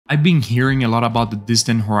I've been hearing a lot about the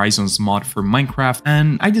Distant Horizons mod for Minecraft,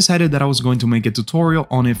 and I decided that I was going to make a tutorial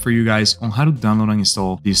on it for you guys on how to download and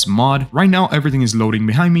install this mod. Right now, everything is loading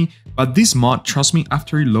behind me, but this mod, trust me,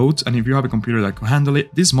 after it loads, and if you have a computer that can handle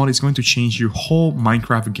it, this mod is going to change your whole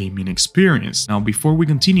Minecraft gaming experience. Now, before we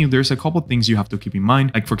continue, there's a couple things you have to keep in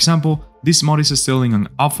mind. Like, for example, this mod is still in an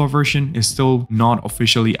alpha version, it's still not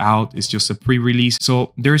officially out, it's just a pre-release.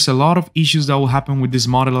 So there's a lot of issues that will happen with this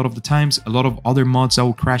mod a lot of the times, a lot of other mods that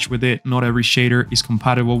will crash with it, not every shader is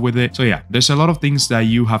compatible with it. So yeah, there's a lot of things that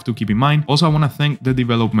you have to keep in mind. Also, I want to thank the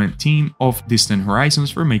development team of Distant Horizons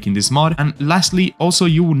for making this mod. And lastly, also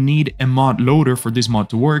you will need a mod loader for this mod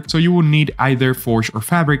to work. So you will need either Forge or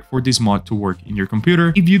Fabric for this mod to work in your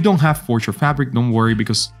computer. If you don't have Forge or Fabric, don't worry,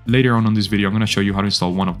 because later on this video, I'm going to show you how to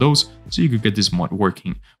install one of those so you could get this mod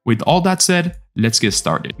working. With all that said, let's get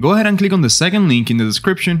started. Go ahead and click on the second link in the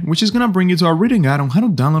description, which is going to bring you to a written guide on how to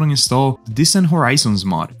download and install the Distant Horizons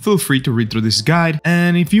mod. Feel free to read through this guide,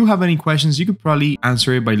 and if you have any questions, you could probably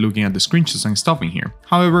answer it by looking at the screenshots and stuff in here.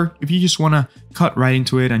 However, if you just want to cut right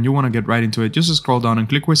into it and you want to get right into it, just scroll down and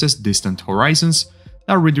click where it says Distant Horizons.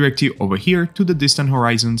 That'll redirect you over here to the Distant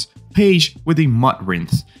Horizons page with a mod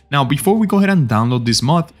rinse. Now, before we go ahead and download this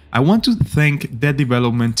mod, I want to thank the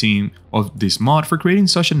development team of this mod for creating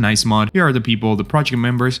such a nice mod. Here are the people, the project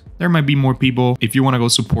members. There might be more people. If you want to go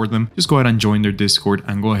support them, just go ahead and join their Discord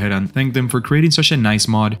and go ahead and thank them for creating such a nice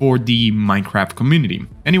mod for the Minecraft community.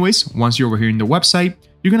 Anyways, once you're over here in the website,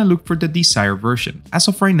 you're going to look for the desired version. As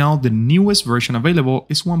of right now, the newest version available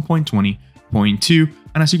is 1.20.2,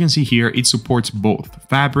 and as you can see here, it supports both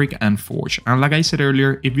Fabric and Forge. And like I said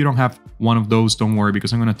earlier, if you don't have one of those, don't worry,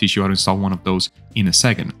 because I'm going to teach you how to install one of those in a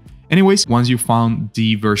second. Anyways, once you found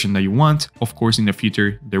the version that you want, of course, in the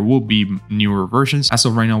future, there will be newer versions. As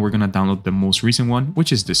of right now, we're going to download the most recent one,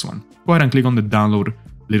 which is this one. Go ahead and click on the download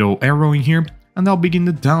little arrow in here, and that'll begin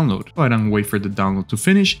the download. Go ahead and wait for the download to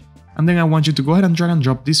finish. And then I want you to go ahead and drag and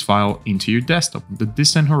drop this file into your desktop, the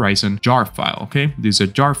Distant Horizon jar file, okay? This is a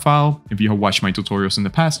jar file. If you have watched my tutorials in the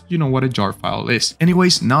past, you know what a jar file is.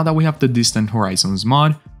 Anyways, now that we have the Distant Horizons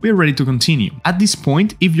mod, we're ready to continue. At this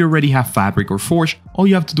point, if you already have Fabric or Forge, all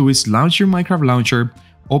you have to do is launch your Minecraft launcher,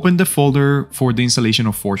 open the folder for the installation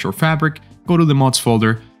of Forge or Fabric, go to the mods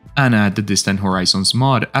folder, and add the Distant Horizons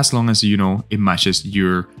mod, as long as you know it matches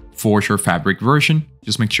your Forge or Fabric version.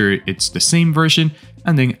 Just make sure it's the same version,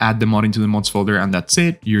 and then add the mod into the mods folder, and that's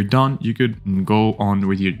it. You're done. You could go on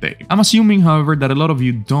with your day. I'm assuming, however, that a lot of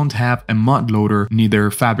you don't have a mod loader,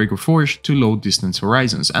 neither Fabric or Forge, to load Distant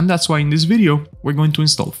Horizons, and that's why in this video we're going to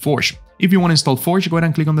install Forge. If you want to install Forge, go ahead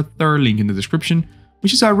and click on the third link in the description,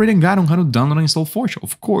 which is a written guide on how to download and install Forge,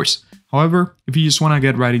 of course. However, if you just want to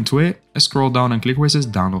get right into it, scroll down and click where it says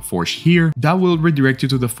download Forge here. That will redirect you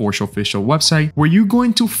to the Forge official website, where you're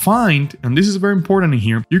going to find, and this is very important in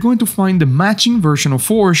here, you're going to find the matching version of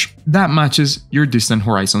Forge that matches your Distant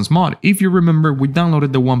Horizons mod. If you remember, we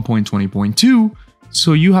downloaded the 1.20.2,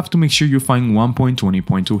 so you have to make sure you find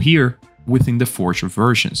 1.20.2 here within the Forge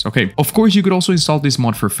versions. Okay, of course, you could also install this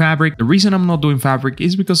mod for Fabric. The reason I'm not doing Fabric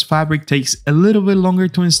is because Fabric takes a little bit longer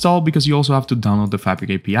to install, because you also have to download the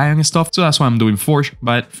Fabric API and stuff. So that's why I'm doing Forge,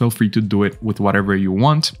 but feel free to do it with whatever you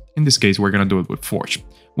want. In this case, we're gonna do it with Forge.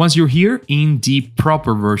 Once you're here in the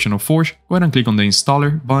proper version of Forge, go ahead and click on the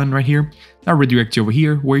installer button right here. That'll redirect you over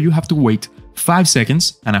here, where you have to wait 5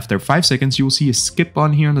 seconds, and after 5 seconds, you will see a skip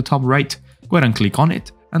button here on the top right. Go ahead and click on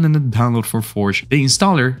it, and then the download for Forge, the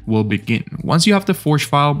installer, will begin. Once you have the Forge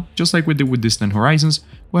file, just like we did with Distant Horizons,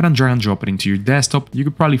 go ahead and drag and drop it into your desktop. You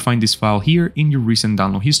could probably find this file here in your recent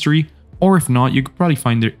download history, or if not, you could probably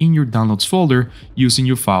find it in your downloads folder using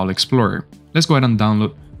your file explorer. Let's go ahead and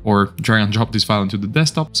download or drag and drop this file into the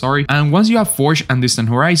desktop, sorry. And once you have Forge and Distant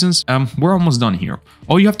Horizons, we're almost done here.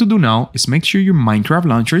 All you have to do now is make sure your Minecraft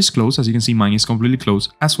launcher is closed. As you can see, mine is completely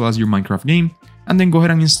closed, as well as your Minecraft game. And then go ahead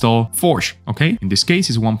and install Forge, okay? In this case,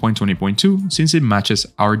 it's 1.20.2, since it matches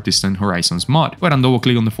our Distant Horizons mod. Go ahead and double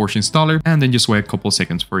click on the Forge installer, and then just wait a couple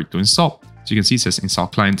seconds for it to install. So you can see it says install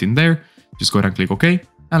client in there. Just go ahead and click OK.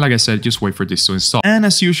 And like I said, just wait for this to install. And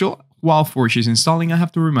as usual, while Forge is installing, I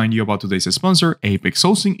have to remind you about today's sponsor, Apex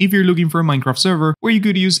Hosting. If you're looking for a Minecraft server where you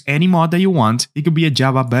could use any mod that you want, it could be a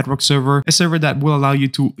Java Bedrock server, a server that will allow you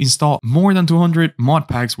to install more than 200 mod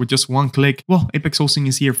packs with just one click. Well, Apex Hosting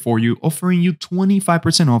is here for you, offering you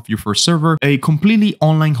 25% off your first server, a completely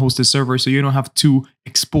online hosted server, so you don't have to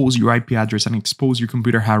expose your IP address and expose your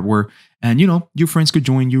computer hardware. And you know, your friends could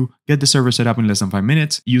join you, get the server set up in less than 5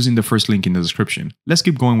 minutes using the first link in the description. Let's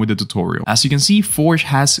keep going with the tutorial. As you can see, Forge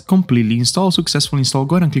has completely installed, successfully installed.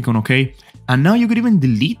 Go ahead and click on OK. And now you could even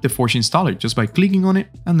delete the Forge installer just by clicking on it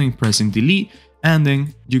and then pressing delete. and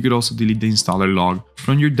then you could also delete the installer log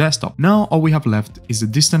from your desktop. Now all we have left is the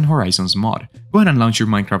Distant Horizons mod. Go ahead and launch your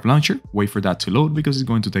Minecraft launcher, wait for that to load because it's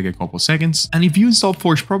going to take a couple seconds, and if you install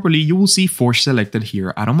Forge properly, you will see Forge selected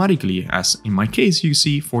here automatically, as in my case you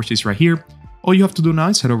see Forge is right here. All you have to do now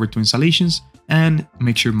is head over to installations and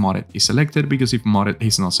make sure modded is selected, because if modded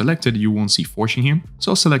is not selected you won't see Forge in here.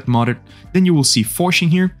 So select modded, then you will see Forge in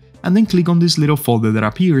here, and then click on this little folder that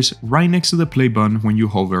appears right next to the play button when you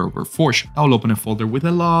hover over Forge. I'll open a folder with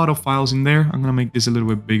a lot of files in there. I'm gonna make this a little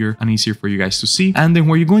bit bigger and easier for you guys to see. And then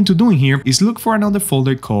what you're going to do in here is look for another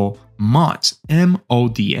folder called mods,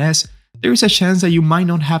 M-O-D-S. There is a chance that you might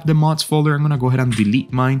not have the mods folder. I'm gonna go ahead and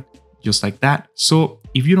delete mine just like that. So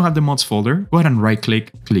if you don't have the mods folder, go ahead and right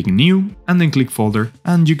click, click new, and then click folder,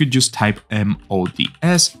 and you could just type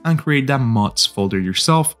mods and create that mods folder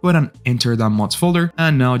yourself. Go ahead and enter that mods folder,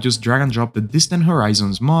 and now just drag and drop the Distant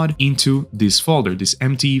Horizons mod into this folder, this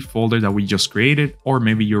empty folder that we just created, or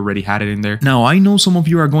maybe you already had it in there. Now I know some of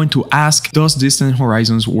you are going to ask, does Distant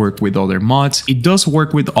Horizons work with other mods? It does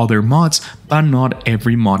work with other mods, but not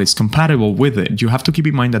every mod is compatible with it. You have to keep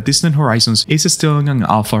in mind that Distant Horizons is still in an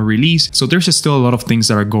alpha release, so there's still a lot of things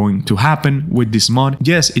that are going to happen with this mod.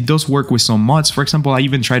 Yes, it does work with some mods. For example, I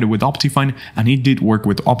even tried it with Optifine and it did work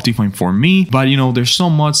with Optifine for me, but you know, there's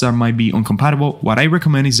some mods that might be incompatible. What I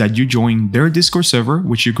recommend is that you join their Discord server,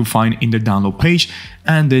 which you could find in the download page,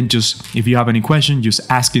 and then just, if you have any question, just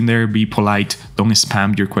ask in there, be polite, don't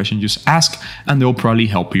spam your question, just ask and they'll probably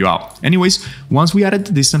help you out. Anyways, once we added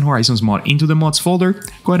the Distant Horizons mod into the mods folder,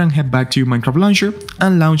 go ahead and head back to your Minecraft launcher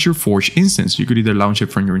and launch your Forge instance. You could either launch it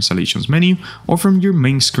from your installations menu or from your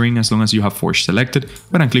main screen as long as you have Forge selected. Go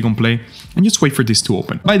ahead and click on play and just wait for this to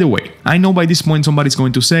open. By the way, I know by this point somebody's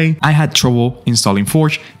going to say, I had trouble installing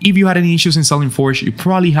Forge. If you had any issues installing Forge, you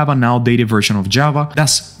probably have an outdated version of Java.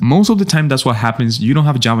 That's most of the time that's what happens. You don't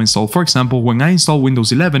have Java installed. For example, when I installed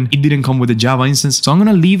Windows 11, it didn't come with a Java instance. So I'm going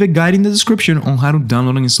to leave a guide in the description on how to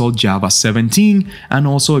download and install Java 17 and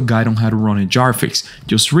also a guide on how to run a jarfix.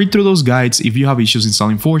 Just read through those guides if you have issues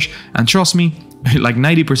installing Forge, and trust me, like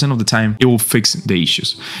 90% of the time, it will fix the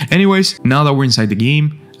issues. Anyways, now that we're inside the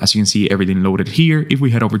game, as you can see, everything loaded here. If we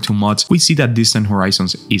head over to mods, we see that Distant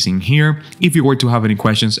Horizons is in here. If you were to have any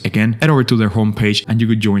questions, again, head over to their homepage and you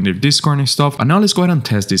could join their Discord and stuff. And now let's go ahead and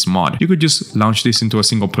test this mod. You could just launch this into a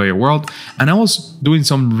single player world. And I was doing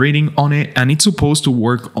some reading on it, and it's supposed to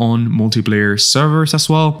work on multiplayer servers as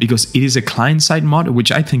well, because it is a client-side mod,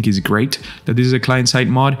 which I think is great that this is a client-side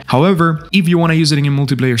mod. However, if you want to use it in a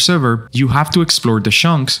multiplayer server, you have to explore the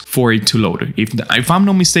chunks for it to load. If I'm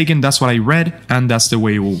not mistaken, that's what I read, and that's the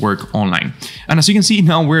way it will work online. And as you can see,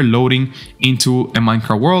 now we're loading into a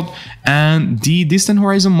Minecraft world and the Distant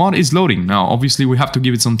Horizon mod is loading. Now obviously we have to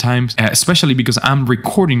give it some time, especially because I'm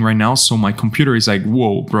recording right now, so my computer is like,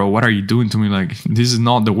 whoa bro, what are you doing to me? Like, this is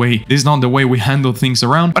not the way we handle things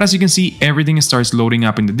around. But as you can see, everything starts loading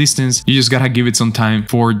up in the distance. You just gotta give it some time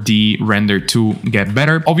for the render to get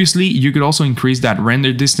better. Obviously you could also increase that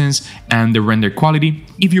render distance and the render quality.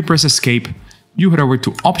 If you press escape, you head over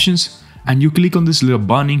to options and you click on this little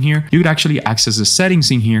button in here. You could actually access the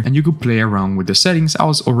settings in here and you could play around with the settings. I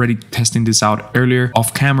was already testing this out earlier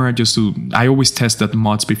off camera, I always test the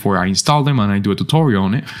mods before I install them and I do a tutorial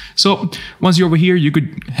on it. So once you're over here, you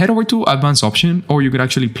could head over to advanced option, or you could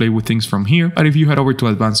actually play with things from here. But if you head over to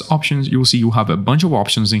advanced options, you will see you have a bunch of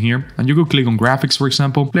options in here, and you could click on graphics, for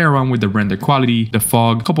example, play around with the render quality, the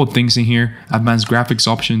fog, a couple of things in here, advanced graphics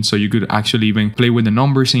option, so you could actually even play with the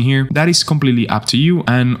numbers in here. That is completely up to you,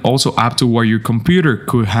 and also up to what your computer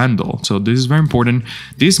could handle. So this is very important.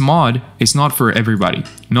 This mod is not for everybody.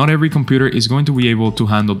 Not every computer is going to be able to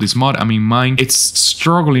handle this mod. I mean, mine, it's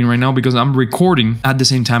struggling right now because I'm recording at the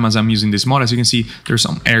same time as I'm using this mod. As you can see, there's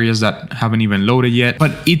some areas that haven't even loaded yet,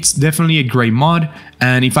 but it's definitely a great mod.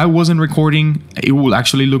 And if I wasn't recording, it will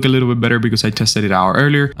actually look a little bit better because I tested it out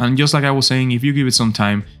earlier. And just like I was saying, if you give it some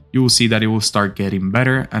time, you will see that it will start getting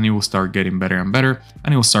better, and it will start getting better and better,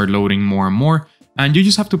 and it will start loading more and more. And you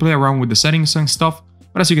just have to play around with the settings and stuff.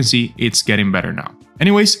 But as you can see, it's getting better now.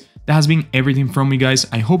 Anyways, that has been everything from me, guys.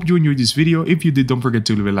 I hope you enjoyed this video. If you did, don't forget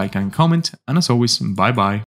to leave a like and comment. And as always, bye bye.